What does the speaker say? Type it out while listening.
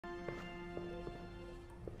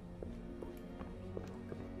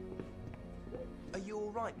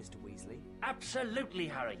right, Mr. Weasley? Absolutely,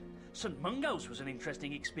 Harry. St Mungo's was an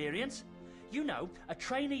interesting experience. You know, a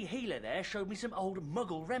trainee healer there showed me some old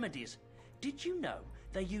Muggle remedies. Did you know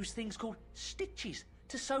they use things called stitches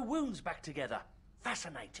to sew wounds back together?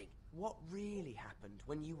 Fascinating. What really happened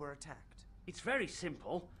when you were attacked? It's very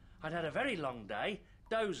simple. I'd had a very long day,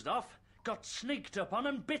 dozed off, got sneaked up on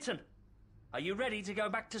and bitten. Are you ready to go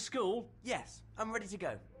back to school? Yes, I'm ready to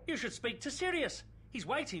go. You should speak to Sirius. He's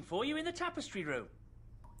waiting for you in the tapestry room.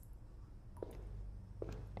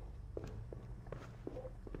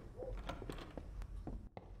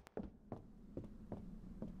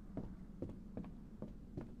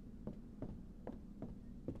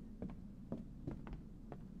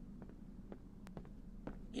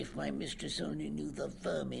 If my mistress only knew the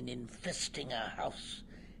vermin infesting our house,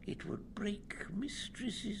 it would break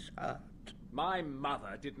Mistress's heart. My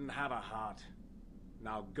mother didn't have a heart.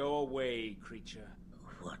 Now go away, creature.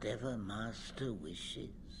 Whatever Master wishes.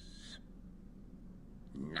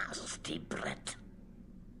 Nasty brat.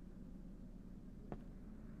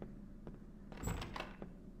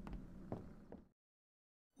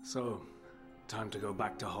 So, time to go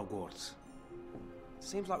back to Hogwarts.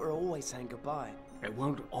 Seems like we're always saying goodbye. It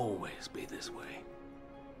won't always be this way.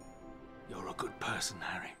 You're a good person,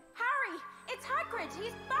 Harry. Harry! It's Hagrid!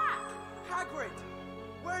 He's back! Hagrid!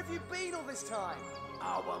 Where have you been all this time?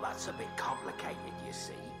 Oh, well, that's a bit complicated, you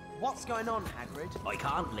see. What's going on, Hagrid? I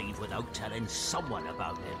can't leave without telling someone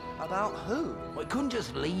about him. About who? I couldn't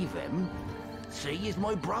just leave him. See, he's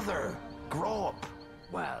my brother, Grop.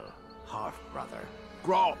 Well, half-brother.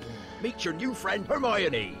 Grop, meet your new friend,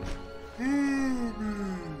 Hermione.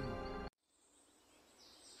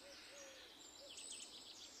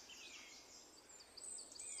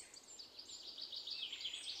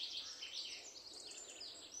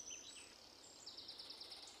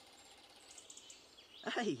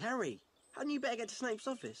 Hey, Harry, hadn't you better get to Snape's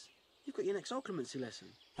office? You've got your next occlumency lesson.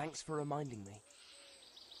 Thanks for reminding me.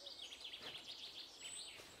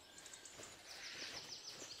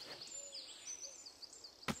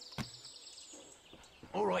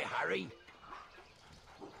 All right, Harry.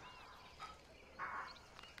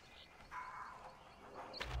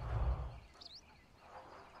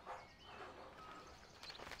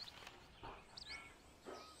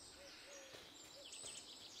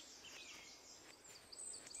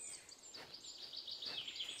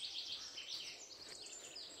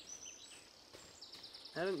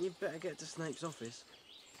 Hadn't you better get to Snape's office?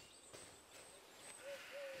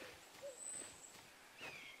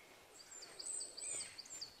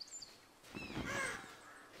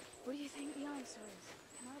 What do you think the answer is?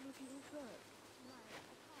 Can I have a look at your book?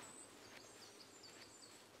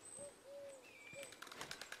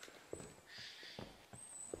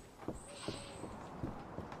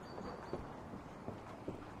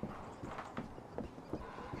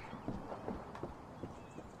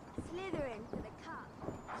 Slytherin for the cup.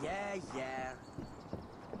 Yeah.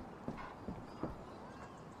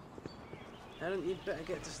 Hadn't you better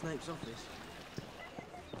get to Snape's office?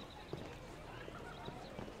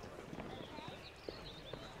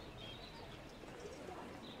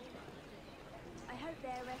 I hope they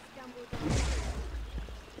arrest Dumbledore.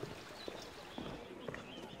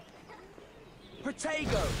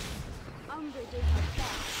 Protego! Umbridge is the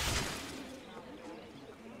best.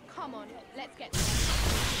 Come on, let's get to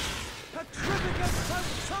Petrificus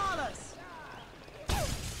Totalis!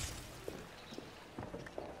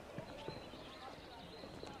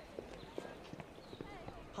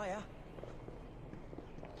 Hiya.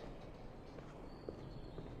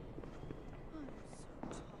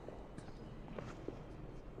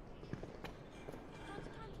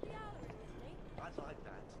 I'd like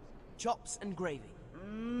that. Chops and gravy.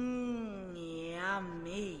 Mmm,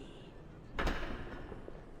 yummy.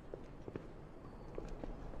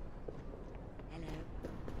 Hello.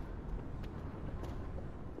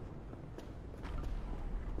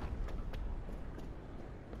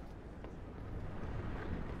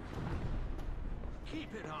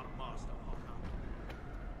 Keep it up, Master Potter.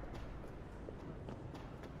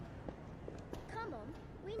 Come on,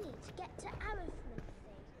 we need to get to arithmetic.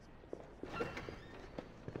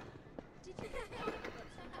 Did you get any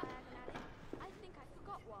books on Diagon Alley? I think I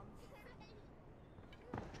forgot one.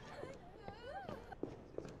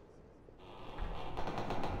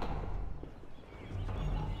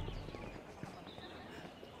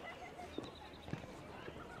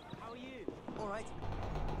 How are you? All right.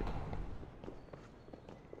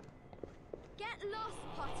 Get lost,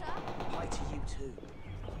 Potter! Hi to you too.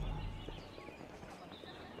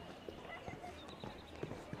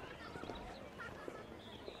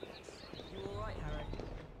 You all right, Harry?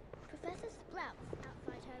 Professor Sprout's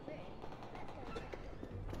outside her room. Let's go check.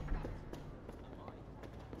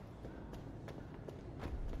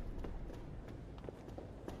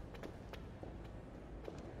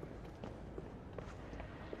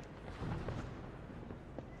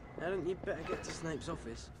 Hadn't you better get to Snape's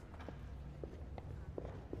office?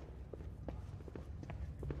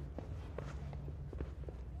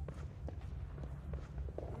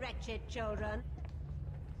 Wretched children.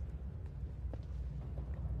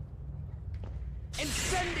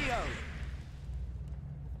 Incendio!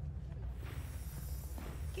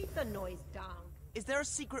 Keep the noise down. Is there a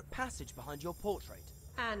secret passage behind your portrait?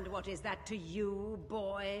 And what is that to you,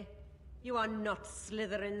 boy? You are not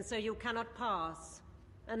Slytherin, so you cannot pass.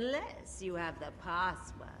 Unless you have the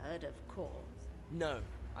password, of course. No,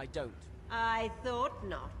 I don't. I thought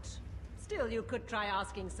not. Still, you could try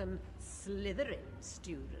asking some Slytherin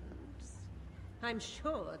students. I'm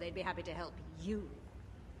sure they'd be happy to help you.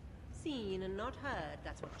 Seen and not heard,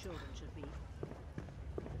 that's what children should be.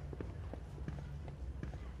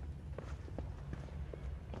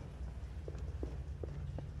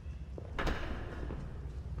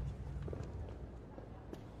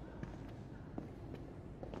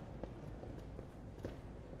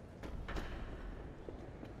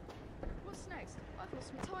 What's next? I've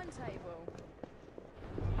lost my timetable.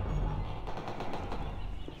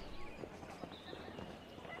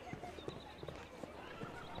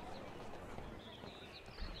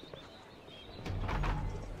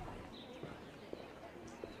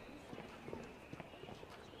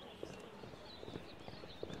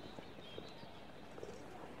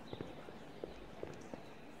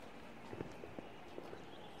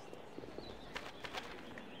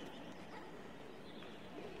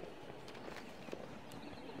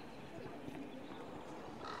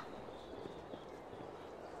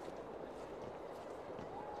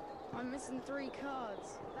 I'm missing 3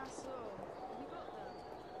 cards. That's all. Have you got them?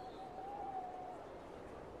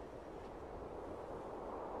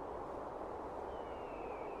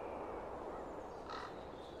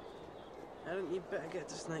 Hadn't you better get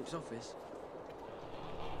to Snape's office?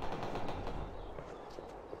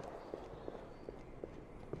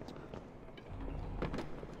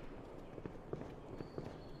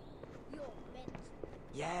 You're meant.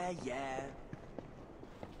 Yeah.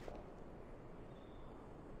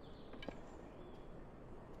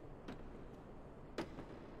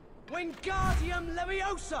 Wingardium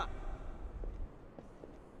Leviosa!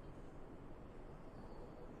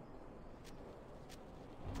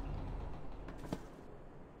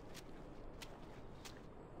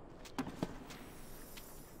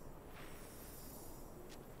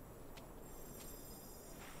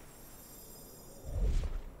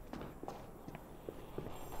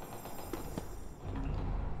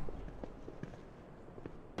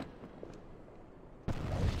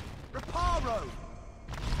 Reparo!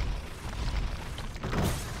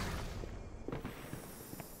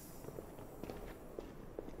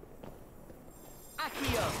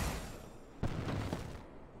 Accio!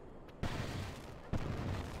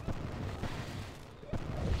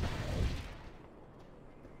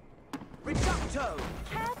 Reducto!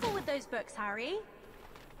 Careful with those books, Harry.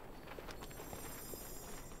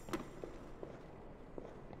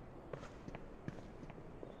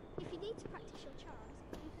 If you need to practice your charms,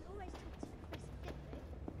 you can always talk to Professor Flitwick.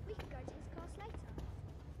 We can go to his class later.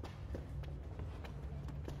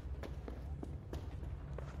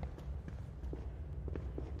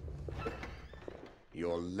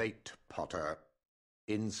 You're late, Potter.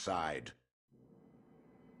 Inside.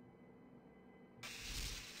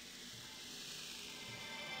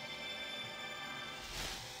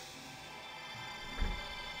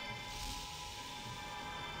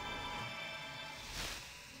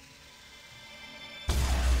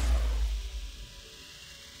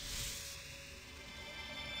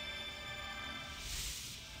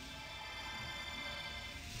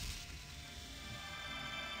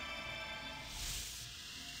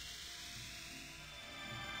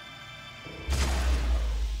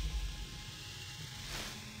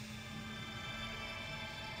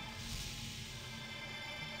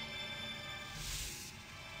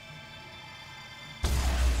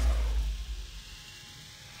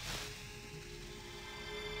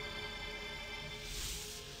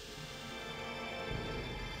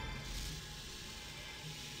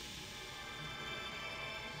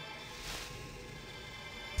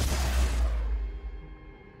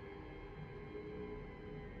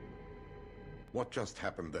 What just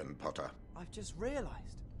happened then, Potter? I've just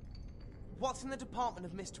realised. What's in the Department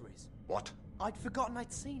of Mysteries? What? I'd forgotten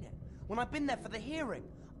I'd seen it. When I've been there for the hearing,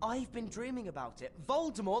 I've been dreaming about it.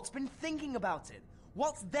 Voldemort's been thinking about it.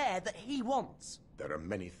 What's there that he wants? There are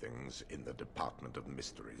many things in the Department of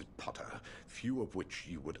Mysteries, Potter, few of which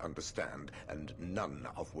you would understand, and none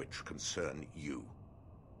of which concern you.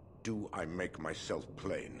 Do I make myself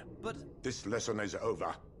plain? But... This lesson is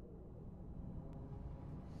over.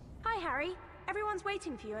 Hi, Harry. Everyone's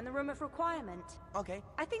waiting for you in the room of requirement. Okay.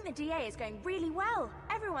 I think the DA is going really well.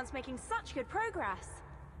 Everyone's making such good progress.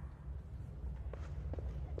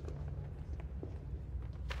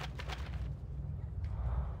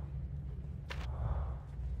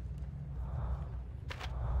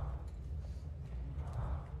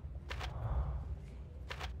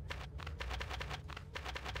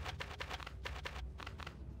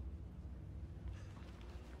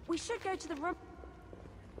 We should go to the room.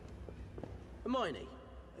 Hermione,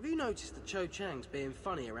 have you noticed that Cho Chang's being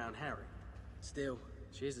funny around Harry? Still,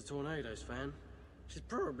 she is a Tornadoes fan. She's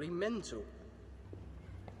probably mental.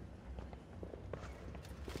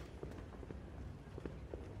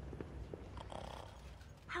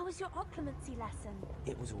 How was your occlumency lesson?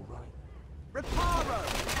 It was all right.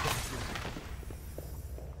 Reparo!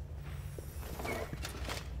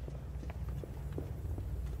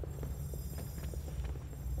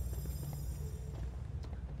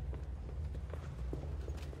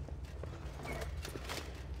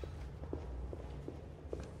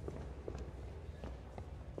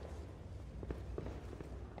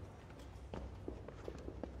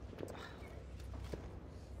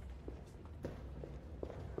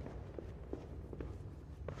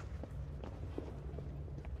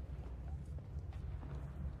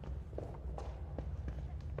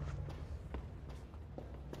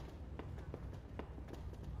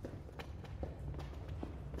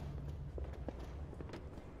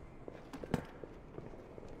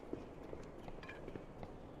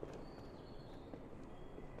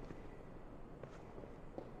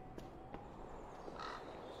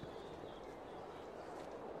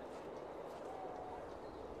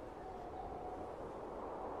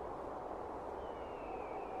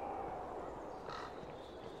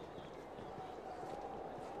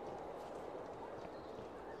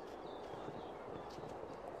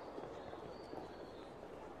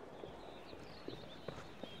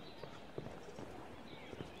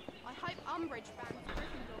 I hope Umbridge bans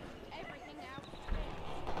Gryffindor from everything else.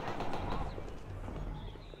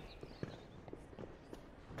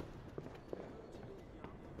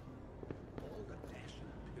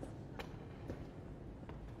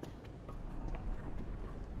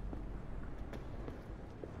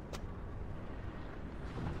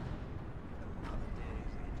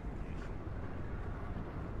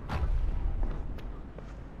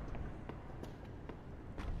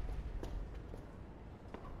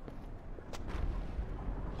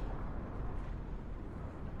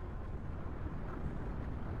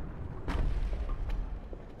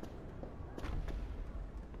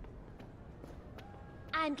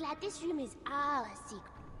 I'm glad this room is our secret.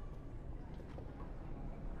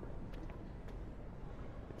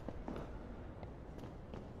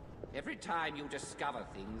 Every time you discover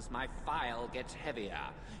things, my file gets heavier.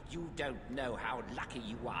 You don't know how lucky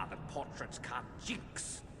you are that portraits can't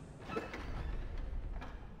jinx.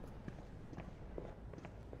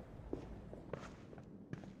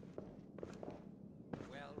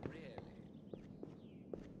 Well, really.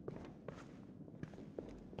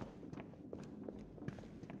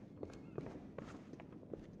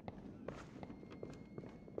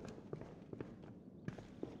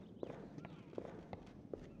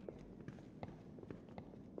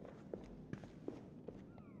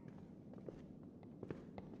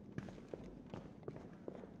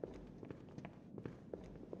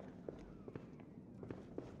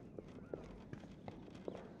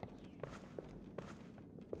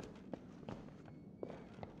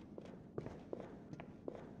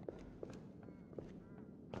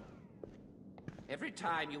 Every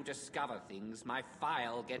time you discover things, my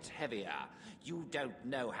file gets heavier. You don't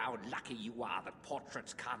know how lucky you are that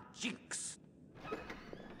portraits can't jinx.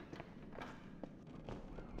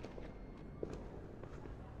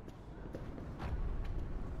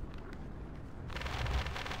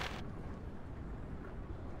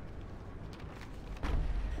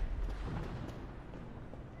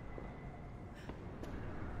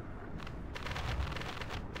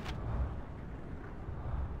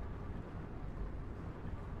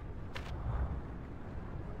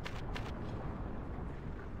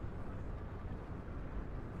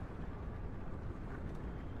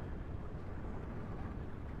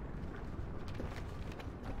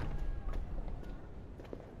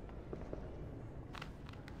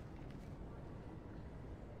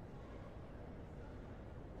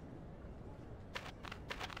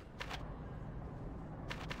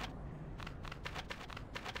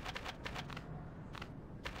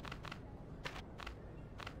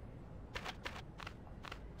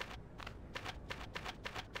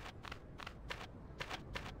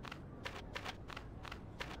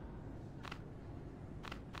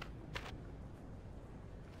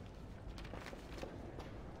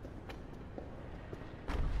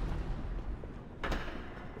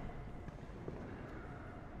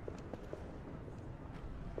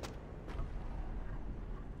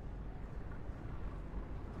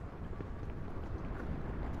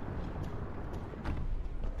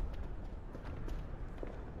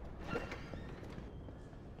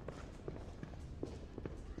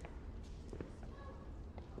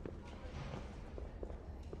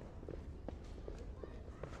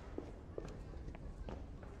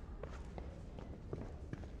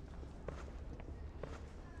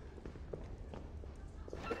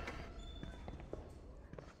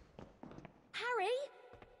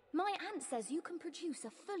 aunt says you can produce a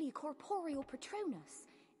fully corporeal Patronus.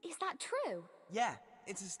 Is that true? Yeah,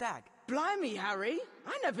 it's a stag. Blimey, Harry!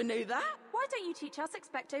 I never knew that! Why don't you teach us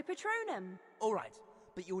Expecto Patronum? All right,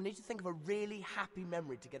 but you'll need to think of a really happy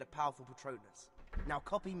memory to get a powerful Patronus. Now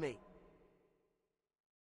copy me.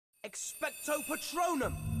 Expecto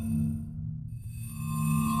Patronum!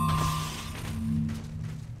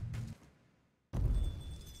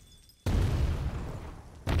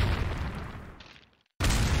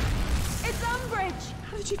 It's Umbridge!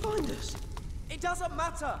 How did she find us? It doesn't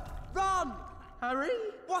matter! Run! Harry?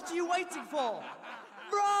 What are you waiting for?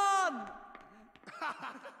 Run!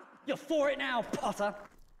 You're for it now, Potter.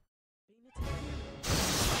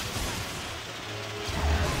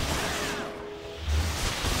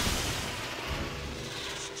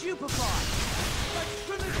 Stupefy! Let's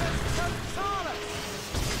Totalus!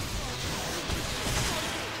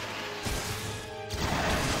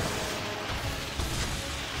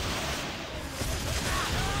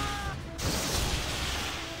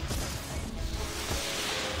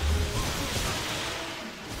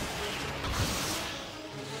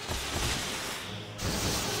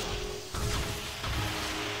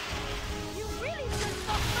 You really should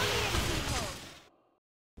stop bullying people!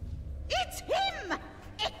 It's him!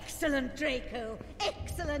 Excellent, Draco.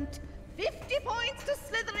 Excellent. 50 points to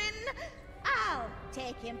Slytherin. I'll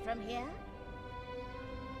take him from here.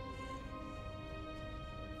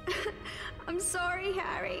 I'm sorry,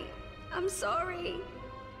 Harry. I'm sorry.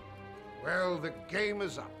 Well, the game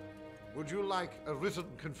is up. Would you like a written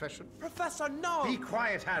confession? Professor, no! Be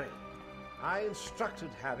quiet, Harry. I instructed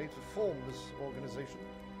Harry to form this organization,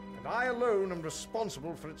 and I alone am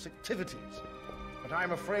responsible for its activities. But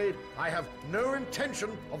I'm afraid I have no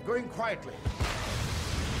intention of going quietly.